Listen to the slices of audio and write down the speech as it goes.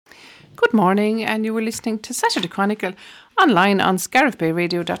Good morning, and you were listening to Saturday Chronicle online on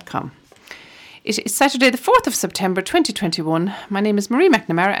scarifbayradio.com. It is Saturday the 4th of September 2021. My name is Marie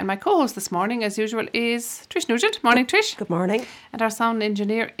McNamara and my co-host this morning, as usual, is Trish Nugent. Morning, Trish. Good morning. And our sound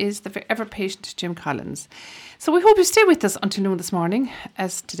engineer is the ever-patient Jim Collins. So we hope you stay with us until noon this morning,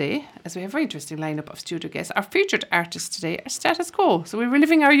 as we have a very interesting lineup of studio guests. Our featured artists today are Status Quo. So we're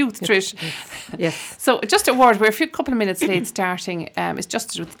reliving our youth, Trish. Yes. So just a word, we're a couple of minutes late starting. It's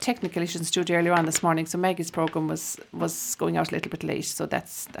just with the technical issues in the studio earlier on this morning. So Maggie's programme was going out a little bit late. So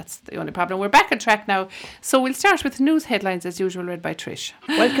that's the only problem. We're back on track now. So we'll start with news headlines as usual, read by Trish.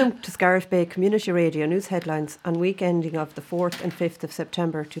 Welcome to Scariff Bay Community Radio news headlines on week ending of the 4th and 5th of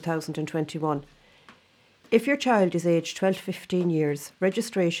September 2021. If your child is aged 12 to 15 years,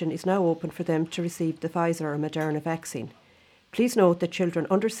 registration is now open for them to receive the Pfizer or Moderna vaccine. Please note that children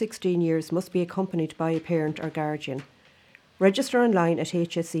under 16 years must be accompanied by a parent or guardian. Register online at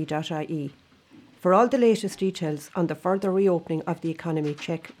hse.ie. For all the latest details on the further reopening of the economy,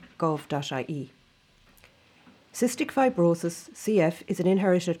 check gov.ie. Cystic fibrosis, CF, is an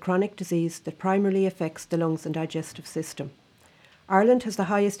inherited chronic disease that primarily affects the lungs and digestive system. Ireland has the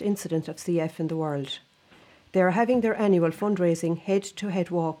highest incidence of CF in the world. They are having their annual fundraising head-to-head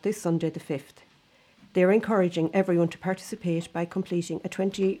walk this Sunday the 5th. They are encouraging everyone to participate by completing a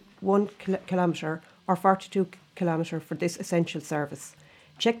 21 kilometre or 42 kilometre for this essential service.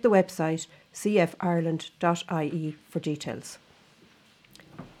 Check the website cfireland.ie for details.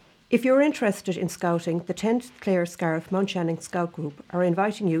 If you're interested in scouting, the 10th Clare Scariff Mount Shannon Scout Group are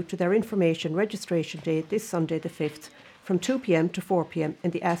inviting you to their information registration day this Sunday the 5th from 2 p.m. to 4 p.m.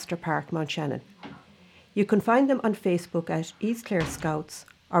 in the Astor Park, Mount Shannon. You can find them on Facebook at East Clare Scouts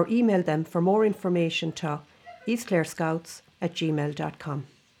or email them for more information to eastclarescouts@gmail.com.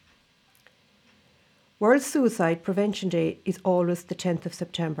 World Suicide Prevention Day is always the 10th of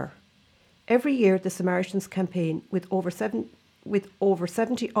September. Every year the Samaritans campaign with over 70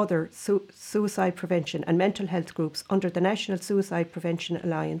 other suicide prevention and mental health groups under the National Suicide Prevention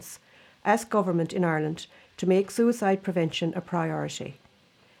Alliance ask government in Ireland to make suicide prevention a priority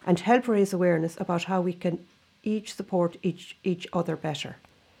and help raise awareness about how we can each support each other better.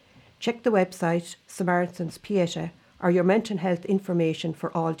 Check the website Samaritans Pieta or your mental health information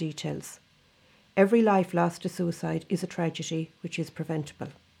for all details. Every life lost to suicide is a tragedy which is preventable.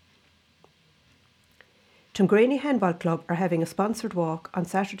 Tuamgraney Handball Club are having a sponsored walk on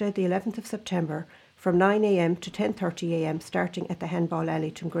Saturday the 11th of September from 9 a.m. to 10:30 a.m. starting at the Handball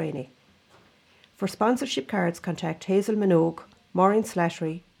Alley, Tuamgraney. For sponsorship cards, contact Hazel Minogue, Maureen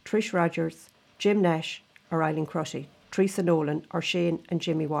Slattery, Trish Rogers, Jim Nash or Eileen Crotty, Teresa Nolan or Shane and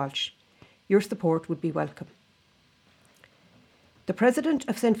Jimmy Walsh. Your support would be welcome. The President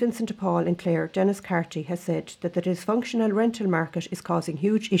of St Vincent de Paul in Clare, Dennis Carty, has said that the dysfunctional rental market is causing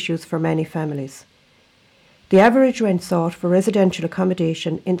huge issues for many families. The average rent sought for residential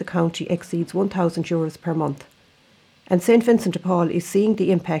accommodation in the county exceeds €1,000 per month, and St Vincent de Paul is seeing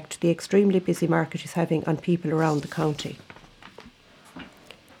the impact the extremely busy market is having on people around the county.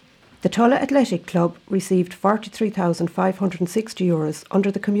 The Tulla Athletic Club received €43,560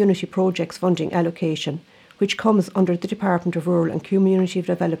 under the Community Projects Funding allocation, which comes under the Department of Rural and Community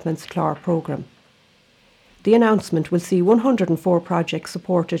Development's CLAR programme. The announcement will see 104 projects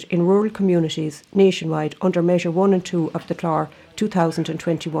supported in rural communities nationwide under Measure 1 and 2 of the CLAR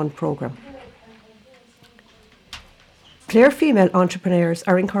 2021 programme. Clare female entrepreneurs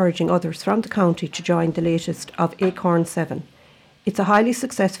are encouraging others from the county to join the latest of Acorn 7. It's a highly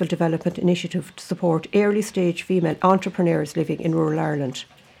successful development initiative to support early-stage female entrepreneurs living in rural Ireland.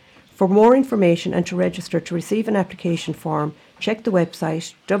 For more information and to register to receive an application form, check the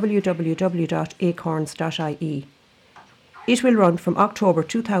website www.acorns.ie. It will run from October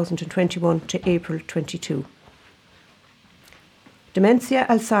 2021 to April 22. Dementia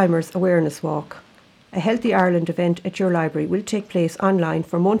Alzheimer's Awareness Walk, a Healthy Ireland event at your library, will take place online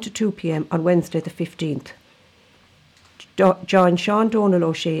from 1 to 2 p.m. on Wednesday the 15th. Join Sean Donal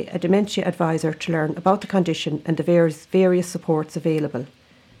O'Shea, a dementia advisor, to learn about the condition and the various supports available.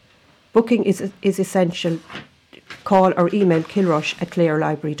 Booking is essential. Call or email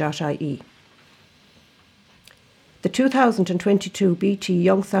kilrush@clarelibrary.ie. The 2022 BT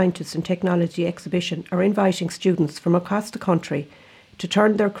Young Scientists and Technology Exhibition are inviting students from across the country to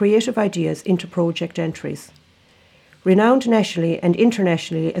turn their creative ideas into project entries. Renowned nationally and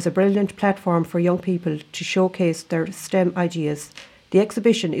internationally as a brilliant platform for young people to showcase their STEM ideas, the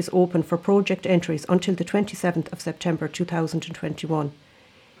exhibition is open for project entries until the 27th of September 2021.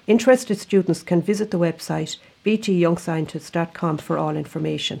 Interested students can visit the website btyoungscientists.com for all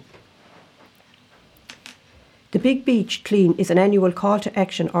information. The Big Beach Clean is an annual call to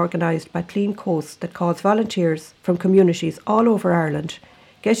action organised by Clean Coast that calls volunteers from communities all over Ireland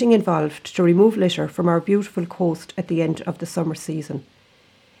getting involved to remove litter from our beautiful coast at the end of the summer season.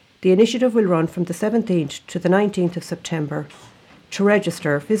 The initiative will run from the 17th to the 19th of September. To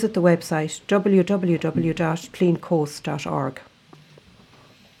register, visit the website www.cleancoast.org.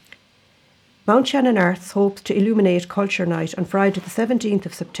 Mount Shannon Arts hopes to illuminate Culture Night on Friday the 17th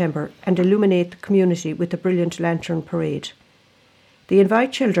of September and illuminate the community with a brilliant lantern parade. They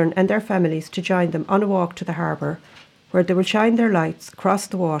invite children and their families to join them on a walk to the harbour, where they will shine their lights across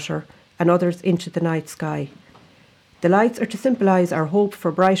the water and others into the night sky. The lights are to symbolise our hope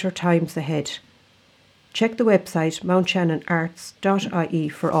for brighter times ahead. Check the website mountshannonarts.ie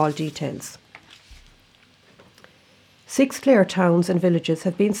for all details. 6 Clare towns and villages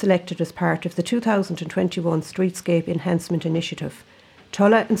have been selected as part of the 2021 Streetscape Enhancement Initiative.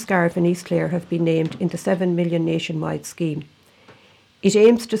 Tulla and Scarf in East Clare have been named in the 7 million nationwide scheme. It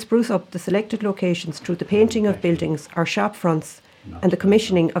aims to spruce up the selected locations through the painting of buildings or shop fronts and the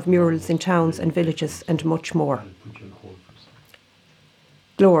commissioning of murals in towns and villages and much more.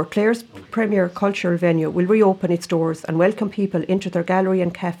 Glór, Clare's premier cultural venue, will reopen its doors and welcome people into their gallery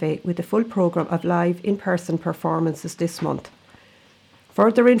and cafe with a full programme of live in-person performances this month.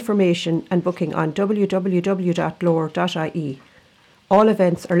 Further information and booking on www.glór.ie. All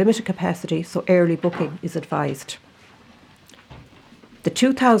events are limited capacity, so early booking is advised. The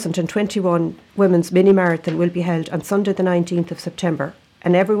 2021 Women's Mini Marathon will be held on Sunday the 19th of September,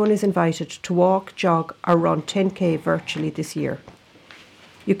 and everyone is invited to walk, jog or run 10k virtually this year.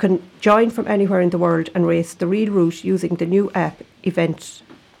 You can join from anywhere in the world and race the real route using the new event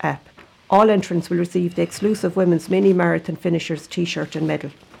app. All entrants will receive the exclusive Women's Mini Marathon Finishers T-shirt and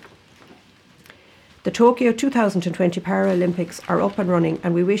medal. The Tokyo 2020 Paralympics are up and running,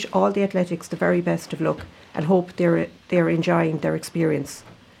 and we wish all the athletics the very best of luck and hope they're enjoying their experience.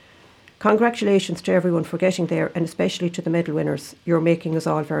 Congratulations to everyone for getting there, and especially to the medal winners. You're making us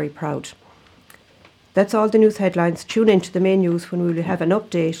all very proud. That's all the news headlines. Tune in to the main news when we will have an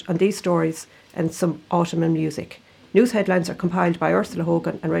update on these stories and some autumn music. News headlines are compiled by Ursula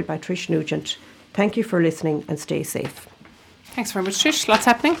Hogan and read by Trish Nugent. Thank you for listening and stay safe. Thanks very much, Trish. Lots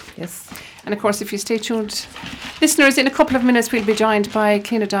happening. Yes. And of course, if you stay tuned, listeners, in a couple of minutes we'll be joined by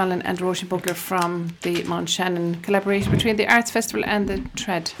Cian O'Donnell and Roisin Bugler from the Mount Shannon collaboration between the Arts Festival and the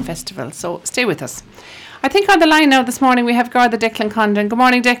Tread Festival. So stay with us. I think on the line now this morning we have Garda Declan Condon. Good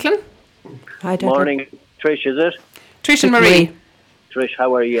morning, Declan. Hi, Declan. Morning, Trish, is it? Trish and Marie. Trish,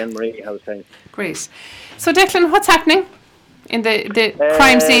 how are you? And Marie, how's things? Great. So Declan, what's happening in the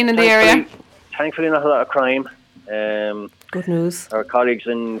crime scene in the area? Thankfully not a lot of crime. Good news. Our colleagues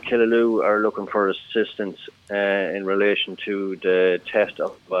in Killaloe are looking for assistance in relation to the theft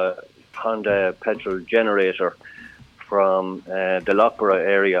of a Honda petrol generator from the Loughborough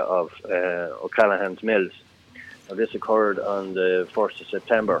area of O'Callaghan's Mills. Now, this occurred on the 1st of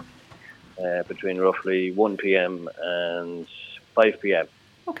September between roughly 1 p.m. and 5 p.m.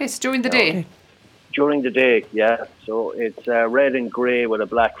 Okay, so during the day? Okay. During the day, yeah. So it's red and grey with a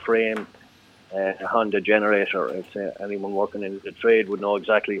black frame. Honda generator. If anyone working in the trade would know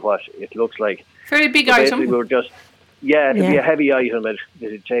exactly what it looks like. Very big so item. Basically, it'd be a heavy item.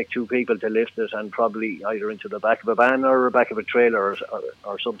 It'd take 2 people to lift it, and probably either into the back of a van or the back of a trailer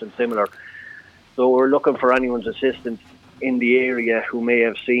or something similar. So we're looking for anyone's assistance in the area who may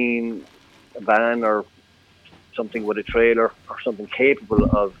have seen a van or something with a trailer or something capable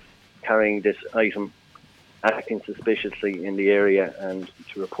of carrying this item, acting suspiciously in the area, and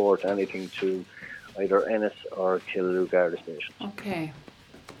to report anything to either Ennis or Killaloe Garda Station. Okay.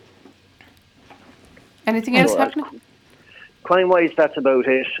 Anything else happening? Crime-wise, that's about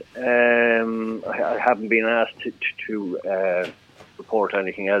it. I haven't been asked to report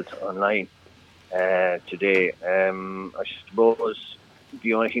anything else online today. I suppose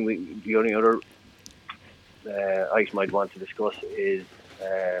the only other item I'd want to discuss is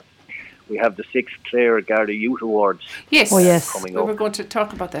we have the 6th Clare Garda Youth Awards. Yes. Coming We up. were going to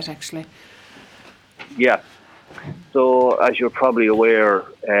talk about that actually. Yeah. So, as you're probably aware,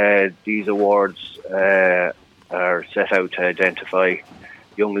 these awards are set out to identify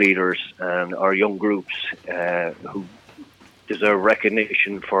young leaders or young groups who deserve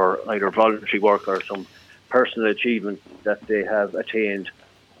recognition for either voluntary work or some personal achievement that they have attained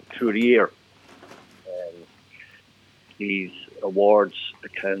through the year. These awards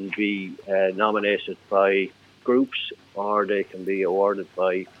can be nominated by groups, or they can be awarded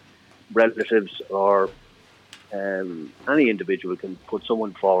by relatives, or any individual can put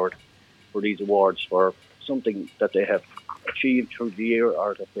someone forward for these awards for something that they have achieved through the year,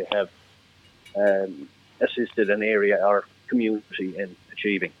 or that they have assisted an area or community in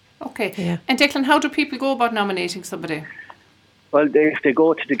achieving. Okay. Yeah. And Declan, how do people go about nominating somebody? Well, if they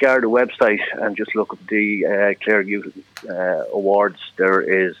go to the Garda website and just look up the Clare Youth Awards, there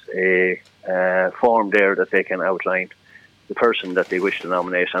is a form there that they can outline the person that they wish to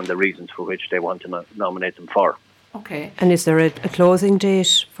nominate and the reasons for which they want to nominate them for. Okay. And is there a closing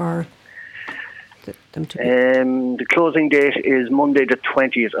date for them to be? The closing date is Monday the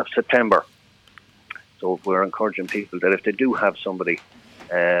 20th of September. So we're encouraging people that if they do have somebody,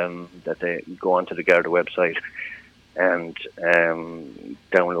 that they go onto the Garda website and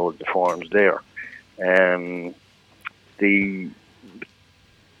download the forms there. The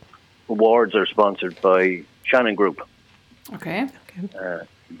awards are sponsored by Shannon Group. Okay.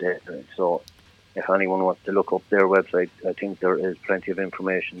 So if anyone wants to look up their website, I think there is plenty of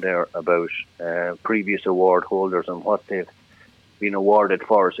information there about previous award holders and what they've been awarded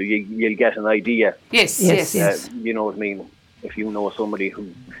for. So you'll get an idea. Yes. You know what I mean? If you know somebody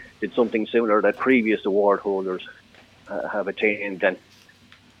who did something similar that previous award holders have attained, then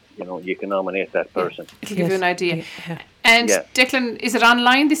you can nominate that person. It'll give you an idea. Yeah. And Declan, is it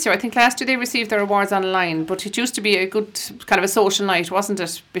online this year? I think last year they received their awards online, but it used to be a good kind of a social night, wasn't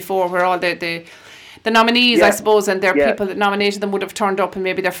it? Before, where all the nominees, I suppose, and their people that nominated them would have turned up, and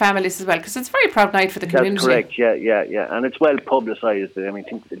maybe their families as well, because it's a very proud night for the community. That's correct. Yeah, and it's well publicised. I mean, I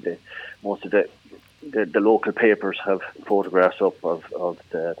think most of the local papers have photographs up of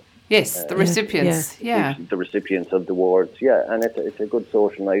the. Yes, the recipients. The recipients of the awards. Yeah, and it's a good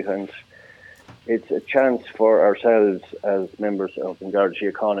social night, and it's a chance for ourselves as members of the Garda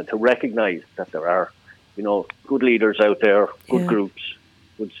Síochána to recognise that there are, good leaders out there, good groups,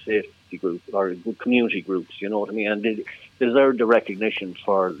 good safety groups, or good community groups. You know what I mean? And they deserve the recognition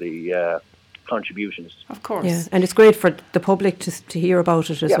for the contributions. Of course. Yeah, and it's great for the public to hear about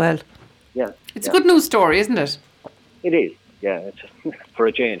it as well. Yeah, it's a good news story, isn't it? It is. Yeah, it's for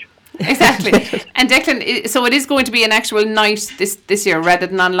a change. Exactly. And Declan, so it is going to be an actual night this year rather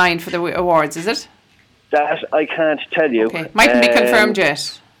than online for the awards, is it? That I can't tell you. Okay. Mightn't be confirmed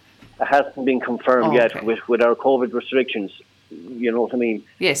yet. It hasn't been confirmed yet with our COVID restrictions. You know what I mean?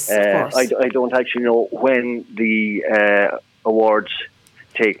 Yes, of course. I don't actually know when the awards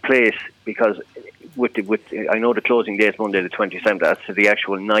take place, because with I know the closing date is Monday the 27th. That's the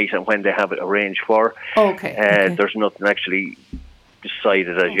actual night and when they have it arranged for. Okay. There's nothing actually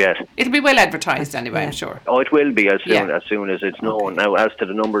decided as yet. It'll be well advertised anyway, I'm sure. Oh, it will be as soon as it's known. Now, as to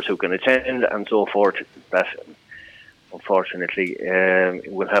the numbers who can attend and so forth, that unfortunately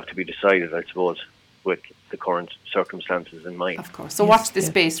will have to be decided, I suppose, with the current circumstances in mind. Of course. So watch this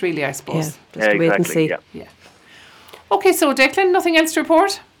space, really, I suppose. Yeah, just wait and see. Yeah. Okay, so Declan, nothing else to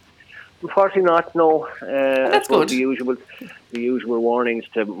report? Unfortunately not, no. That's good. The usual warnings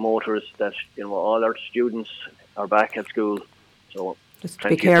to motorists that all our students are back at school. So just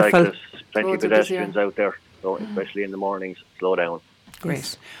be careful. Of cyclists, plenty of pedestrians out there. So especially in the mornings, slow down.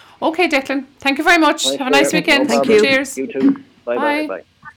 Great. Okay, Declan. Thank you very much. Have a nice weekend. Thank you. Cheers. You too. Bye.